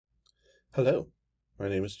Hello, my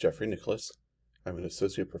name is Jeffrey Nicholas. I'm an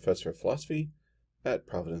associate professor of philosophy at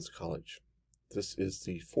Providence College. This is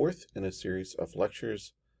the fourth in a series of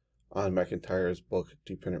lectures on MacIntyre's book,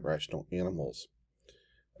 Dependent Rational Animals.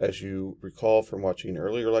 As you recall from watching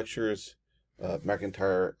earlier lectures,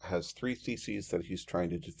 MacIntyre has three theses that he's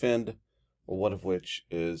trying to defend, one of which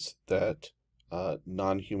is that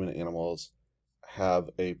non-human animals have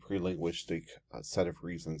a pre-linguistic set of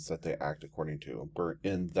reasons that they act according to. We're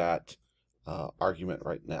in that argument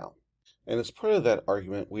right now. And as part of that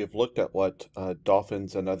argument, we have looked at what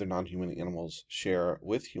dolphins and other non-human animals share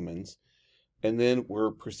with humans, and then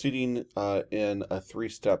we're proceeding in a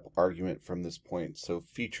three-step argument from this point. So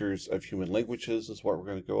features of human languages is what we're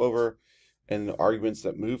going to go over, and arguments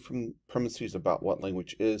that move from premises about what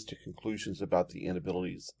language is to conclusions about the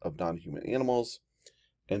inabilities of non-human animals.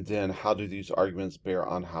 And then how do these arguments bear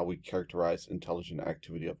on how we characterize intelligent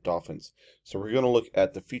activity of dolphins? So we're going to look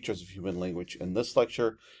at the features of human language in this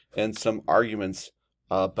lecture and some arguments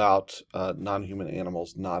about non-human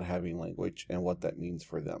animals not having language and what that means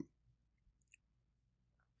for them.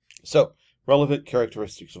 So, relevant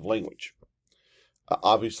characteristics of language.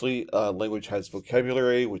 Obviously, language has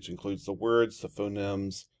vocabulary, which includes the words, the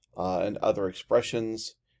phonemes, and other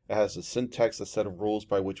expressions. It has a syntax, a set of rules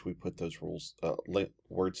by which we put those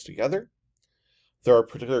words together. There are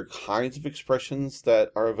particular kinds of expressions that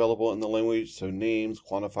are available in the language, so names,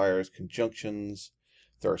 quantifiers, conjunctions.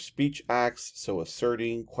 There are speech acts, so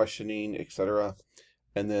asserting, questioning, etc.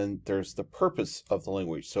 And then there's the purpose of the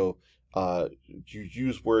language. So you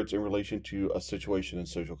use words in relation to a situation and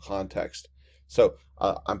social context. So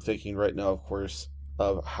I'm thinking right now, of course,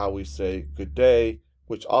 of how we say good day,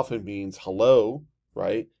 which often means hello,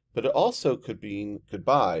 right? But it also could mean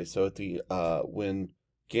goodbye. So at the when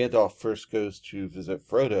Gandalf first goes to visit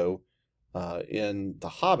Frodo in The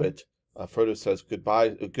Hobbit, Frodo says goodbye,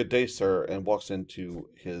 good day, sir, and walks into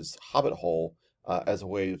his hobbit hole as a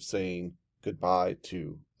way of saying goodbye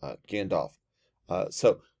to Gandalf.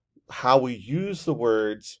 So how we use the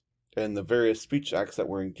words and the various speech acts that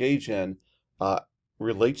we're engaged in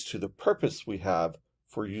relates to the purpose we have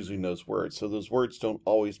for using those words. So those words don't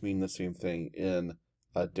always mean the same thing in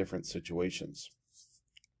different situations.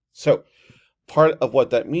 So part of what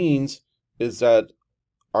that means is that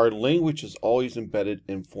our language is always embedded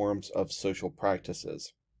in forms of social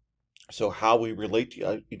practices. So how we relate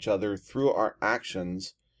to each other through our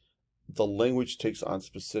actions, the language takes on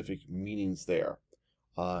specific meanings there.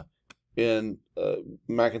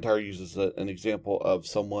 MacIntyre uses an example of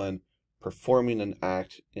someone performing an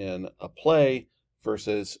act in a play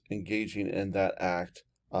versus engaging in that act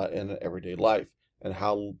in everyday life, and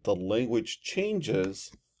how the language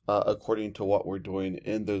changes according to what we're doing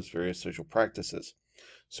in those various social practices.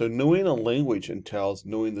 So knowing a language entails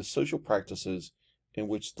knowing the social practices in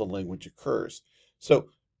which the language occurs. So,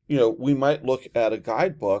 we might look at a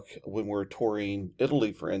guidebook when we're touring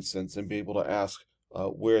Italy, for instance, and be able to ask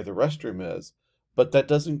where the restroom is, but that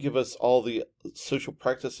doesn't give us all the social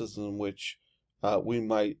practices in which we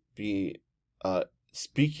might be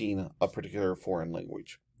speaking a particular foreign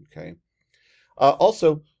language, okay?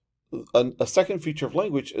 Also, a second feature of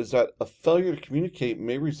language is that a failure to communicate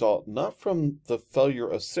may result not from the failure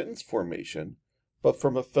of sentence formation, but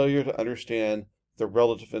from a failure to understand the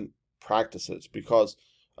relevant practices. Because,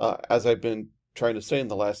 as I've been trying to say in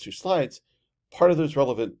the last two slides, part of those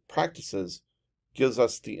relevant practices gives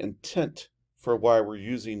us the intent for why we're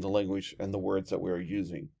using the language and the words that we are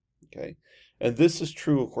using, okay? And this is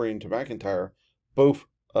true, according to MacIntyre, both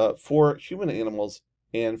for human animals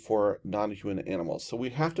and for non-human animals. So we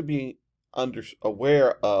have to be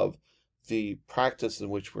aware of the practice in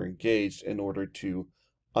which we're engaged in order to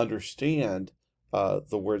understand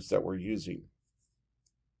the words that we're using.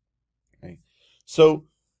 Okay. So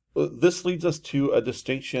this leads us to a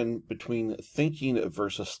distinction between thinking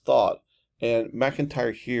versus thought. And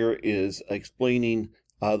MacIntyre here is explaining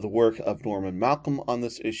the work of Norman Malcolm on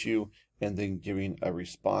this issue and then giving a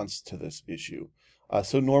response to this issue.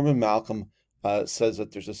 So Norman Malcolm says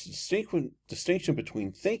that there's a distinction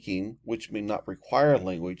between thinking, which may not require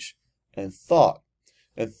language, and thought.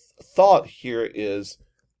 And thought here is,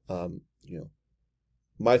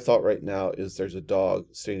 my thought right now is there's a dog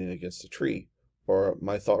standing against a tree, or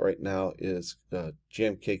my thought right now is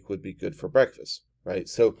jam cake would be good for breakfast, right?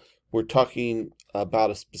 So we're talking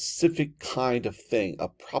about a specific kind of thing, a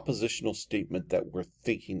propositional statement that we're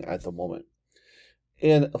thinking at the moment.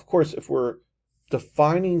 And of course, if we're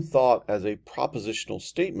defining thought as a propositional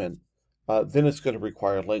statement, then it's going to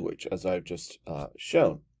require language, as I've just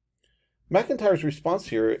shown. MacIntyre's response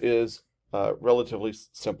here is relatively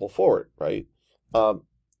simple forward, right?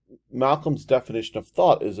 Malcolm's definition of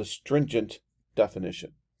thought is a stringent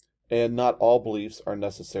definition, and not all beliefs are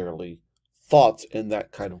necessarily thoughts in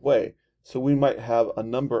that kind of way. So we might have a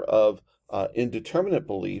number of indeterminate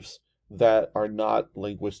beliefs that are not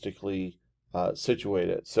linguistically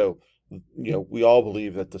situated. So, we all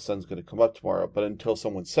believe that the sun's going to come up tomorrow, but until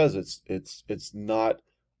someone says it's not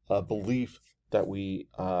a belief that we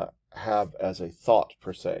have as a thought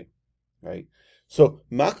per se, right? So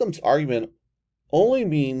Malcolm's argument only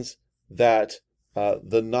means that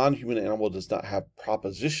the non-human animal does not have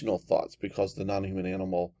propositional thoughts, because the non-human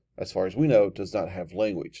animal, as far as we know, does not have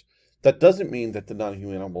language. That doesn't mean that the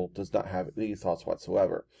non-human animal does not have any thoughts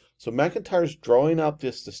whatsoever. So MacIntyre's drawing out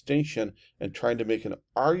this distinction and trying to make an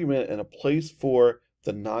argument and a place for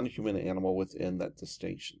the non-human animal within that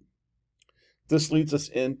distinction. This leads us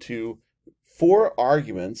into 4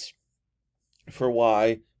 arguments for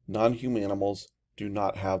why non-human animals do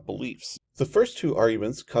not have beliefs. The first 2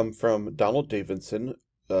 arguments come from Donald Davidson,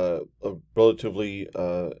 a relatively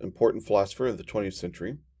important philosopher of the 20th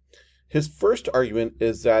century. His first argument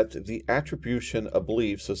is that the attribution of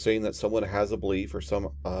belief, so saying that someone has a belief or some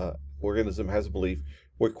organism has a belief,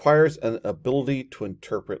 requires an ability to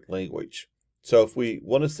interpret language. So if we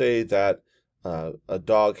want to say that a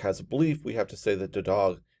dog has a belief, we have to say that the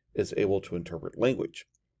dog is able to interpret language.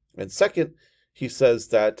 And second, he says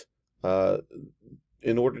that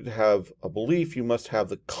in order to have a belief, you must have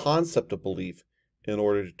the concept of belief in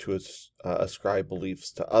order to ascribe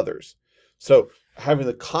beliefs to others. So having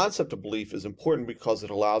the concept of belief is important because it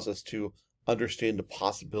allows us to understand the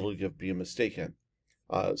possibility of being mistaken.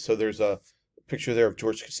 So there's a picture there of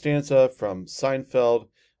George Costanza from Seinfeld,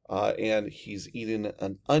 and he's eating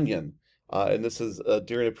an onion. And this is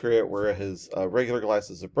during a period where his regular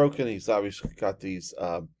glasses are broken. He's obviously got these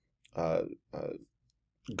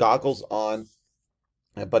goggles on,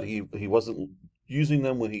 but he wasn't using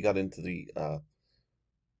them when he got into the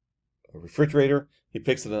refrigerator. He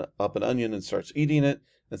picks up an onion and starts eating it,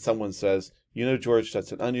 and someone says, George,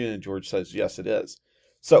 that's an onion, and George says, yes, it is.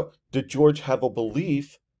 So did George have a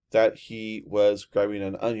belief that he was grabbing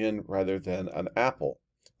an onion rather than an apple?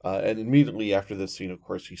 And immediately after this scene, of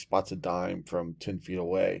course, he spots a dime from 10 feet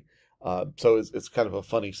away. So it's kind of a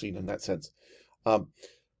funny scene in that sense.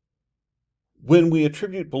 When we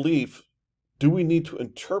attribute belief, do we need to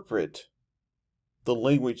interpret the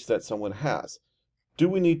language that someone has? Do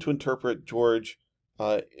we need to interpret George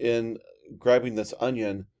in grabbing this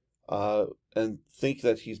onion and think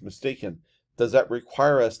that he's mistaken? Does that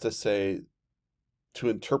require us to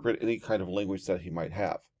interpret any kind of language that he might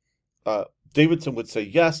have? Davidson would say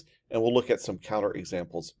yes, and we'll look at some counter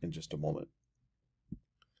examples in just a moment.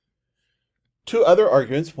 2 other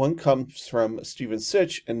arguments. One comes from Stephen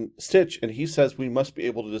Stitch, and he says we must be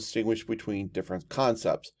able to distinguish between different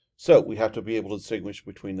concepts. So we have to be able to distinguish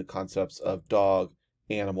between the concepts of dog,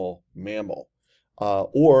 animal, mammal,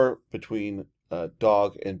 or between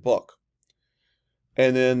dog and book.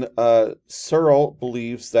 And then Searle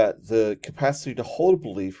believes that the capacity to hold a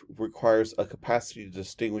belief requires a capacity to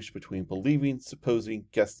distinguish between believing, supposing,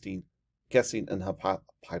 guessing, and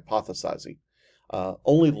hypothesizing.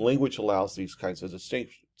 Only language allows these kinds of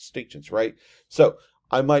distinctions, right? So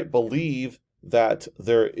I might believe that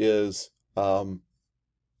there is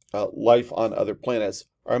life on other planets,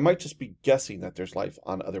 or I might just be guessing that there's life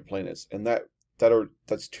on other planets, and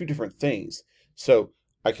that's 2 different things. So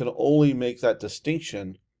I can only make that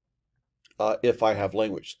distinction if I have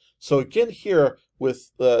language. So again, here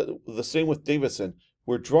with the same with Davidson,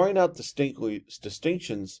 we're drawing out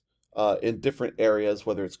distinctions in different areas,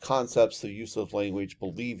 whether it's concepts, the use of language,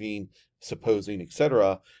 believing, supposing,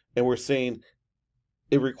 etc. And we're saying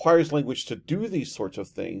it requires language to do these sorts of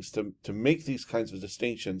things, to make these kinds of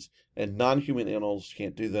distinctions, and non-human animals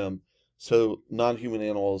can't do them. So non-human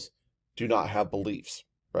animals do not have beliefs,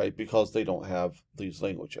 right? Because they don't have these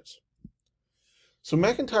languages. So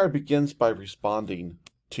MacIntyre begins by responding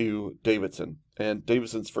to Davidson and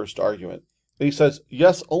Davidson's first argument. And he says,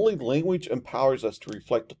 yes, only language empowers us to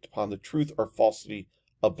reflect upon the truth or falsity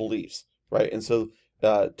of beliefs, right? And so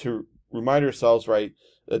to remind ourselves, right,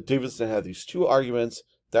 Davidson had these 2 arguments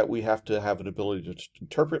that we have to have an ability to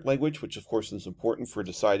interpret language, which of course is important for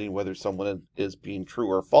deciding whether someone is being true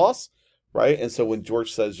or false, right? And so when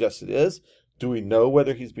George says, yes, it is, do we know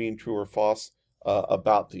whether he's being true or false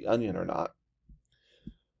about the onion or not?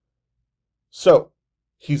 So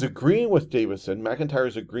he's agreeing with Davidson, MacIntyre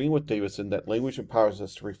is agreeing with Davidson that language empowers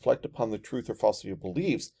us to reflect upon the truth or falsity of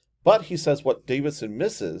beliefs, but he says what Davidson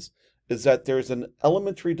misses is that there's an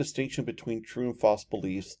elementary distinction between true and false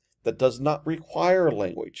beliefs that does not require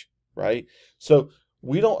language, right? So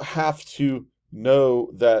we don't have to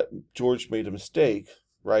know that George made a mistake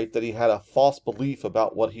right? That he had a false belief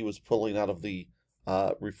about what he was pulling out of the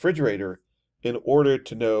refrigerator in order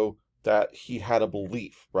to know that he had a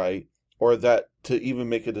belief, right? Or that to even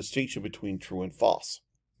make a distinction between true and false,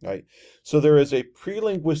 right? So there is a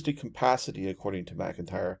pre-linguistic capacity, according to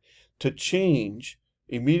MacIntyre, to change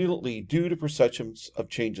immediately due to perceptions of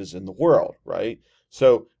changes in the world, right?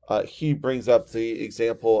 So he brings up the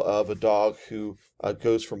example of a dog who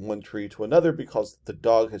goes from one tree to another because the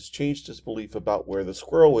dog has changed his belief about where the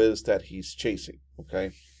squirrel is that he's chasing,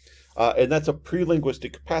 okay? And that's a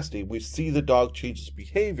pre-linguistic capacity. We see the dog change its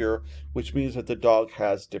behavior, which means that the dog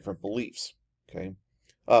has different beliefs, okay?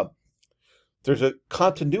 There's a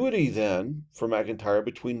continuity then for MacIntyre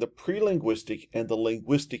between the pre-linguistic and the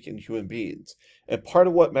linguistic in human beings. And part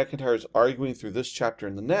of what MacIntyre is arguing through this chapter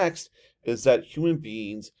and the next is that human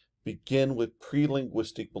beings begin with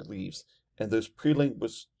pre-linguistic beliefs, and those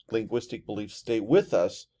pre-linguistic beliefs stay with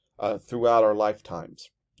us throughout our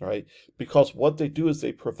lifetimes, right? Because what they do is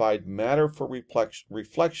they provide matter for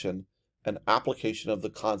reflection and application of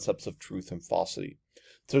the concepts of truth and falsity.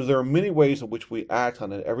 So there are many ways in which we act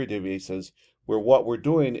on an everyday basis where what we're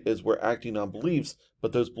doing is we're acting on beliefs,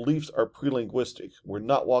 but those beliefs are pre-linguistic. We're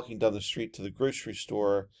not walking down the street to the grocery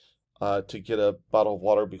store to get a bottle of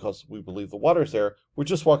water because we believe the water's there. We're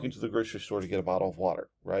just walking to the grocery store to get a bottle of water,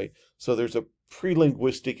 right? So there's a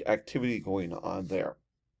pre-linguistic activity going on there.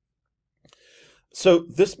 So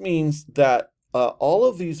this means that all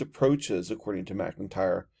of these approaches, according to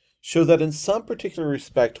MacIntyre, show that in some particular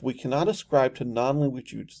respect we cannot ascribe to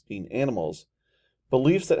non-linguistic animals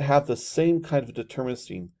beliefs that have the same kind of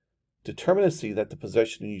determinacy that the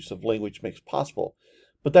possession and use of language makes possible.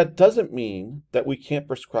 But that doesn't mean that we can't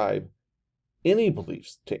prescribe any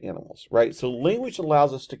beliefs to animals, right? So language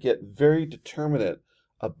allows us to get very determinate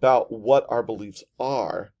about what our beliefs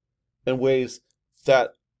are in ways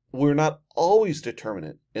that we're not always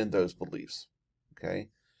determinate in those beliefs, okay?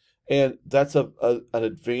 And that's an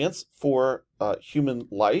advance for human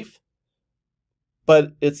life,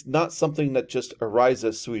 but it's not something that just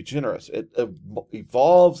arises sui generis. It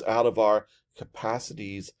evolves out of our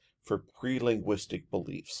capacities for pre-linguistic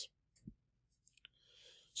beliefs.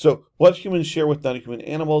 So what humans share with non-human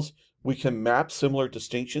animals, we can map similar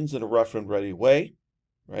distinctions in a rough and ready way,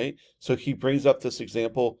 right? So he brings up this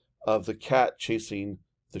example of the cat chasing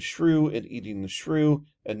the shrew and eating the shrew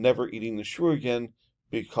and never eating the shrew again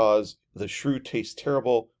because the shrew tastes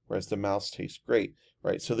terrible, whereas the mouse tastes great,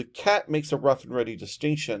 right? So the cat makes a rough and ready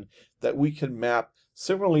distinction that we can map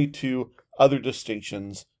similarly to other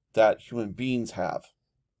distinctions that human beings have.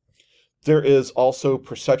 There is also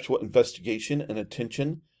perceptual investigation and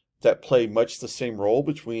attention that play much the same role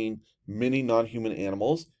between many non-human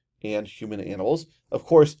animals and human animals. Of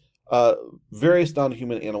course, various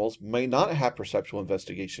non-human animals may not have perceptual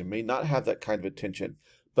investigation, may not have that kind of attention,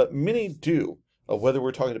 but many do, whether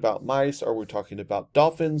we're talking about mice or we're talking about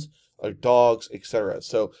dolphins or dogs, etc.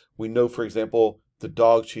 So we know, for example, the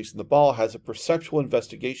dog chasing the ball has a perceptual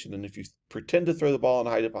investigation, and if you pretend to throw the ball and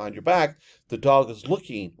hide it behind your back, the dog is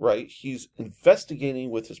looking, right? He's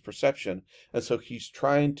investigating with his perception, and so he's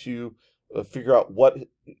trying to figure out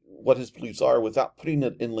what his beliefs are without putting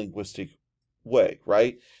it in linguistic way,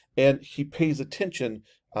 right? And he pays attention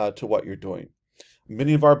to what you're doing.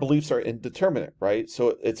 Many of our beliefs are indeterminate, right?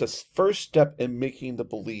 So it's a first step in making the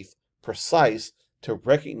belief precise to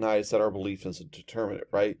recognize that our belief is indeterminate,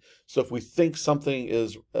 right? So if we think something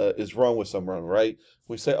is wrong with someone, right?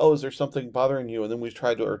 We say, oh, is there something bothering you? And then we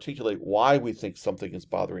try to articulate why we think something is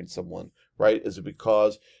bothering someone, right? Is it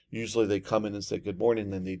because usually they come in and say good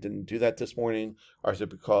morning and they didn't do that this morning? Or is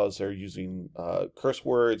it because they're using curse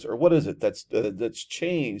words? Or what is it that's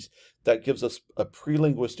changed that gives us a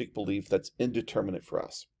pre-linguistic belief that's indeterminate for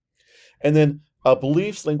us? And then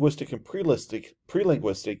beliefs, linguistic and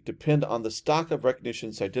pre-linguistic, depend on the stock of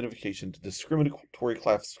recognitions, identification, and discriminatory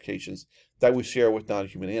classifications that we share with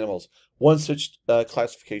non-human animals. One such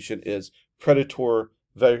classification is predator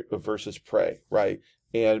versus prey, right?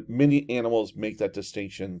 And many animals make that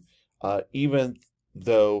distinction, even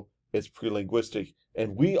though it's pre-linguistic.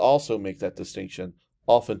 And we also make that distinction,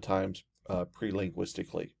 oftentimes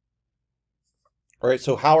pre-linguistically. All right,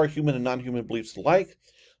 so how are human and non-human beliefs alike?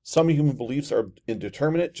 Some human beliefs are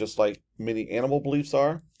indeterminate, just like many animal beliefs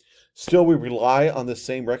are. Still, we rely on the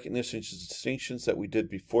same recognitions and distinctions that we did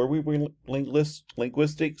before we were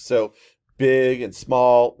linguistic. So big and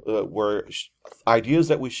small were ideas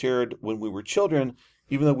that we shared when we were children,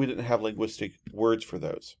 even though we didn't have linguistic words for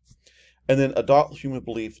those. And then adult human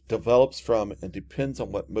belief develops from and depends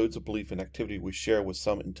on what modes of belief and activity we share with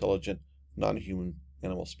some intelligent non-human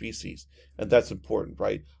animal species. And that's important,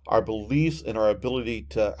 right? Our beliefs and our ability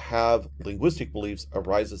to have linguistic beliefs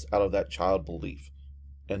arises out of that child belief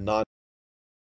and not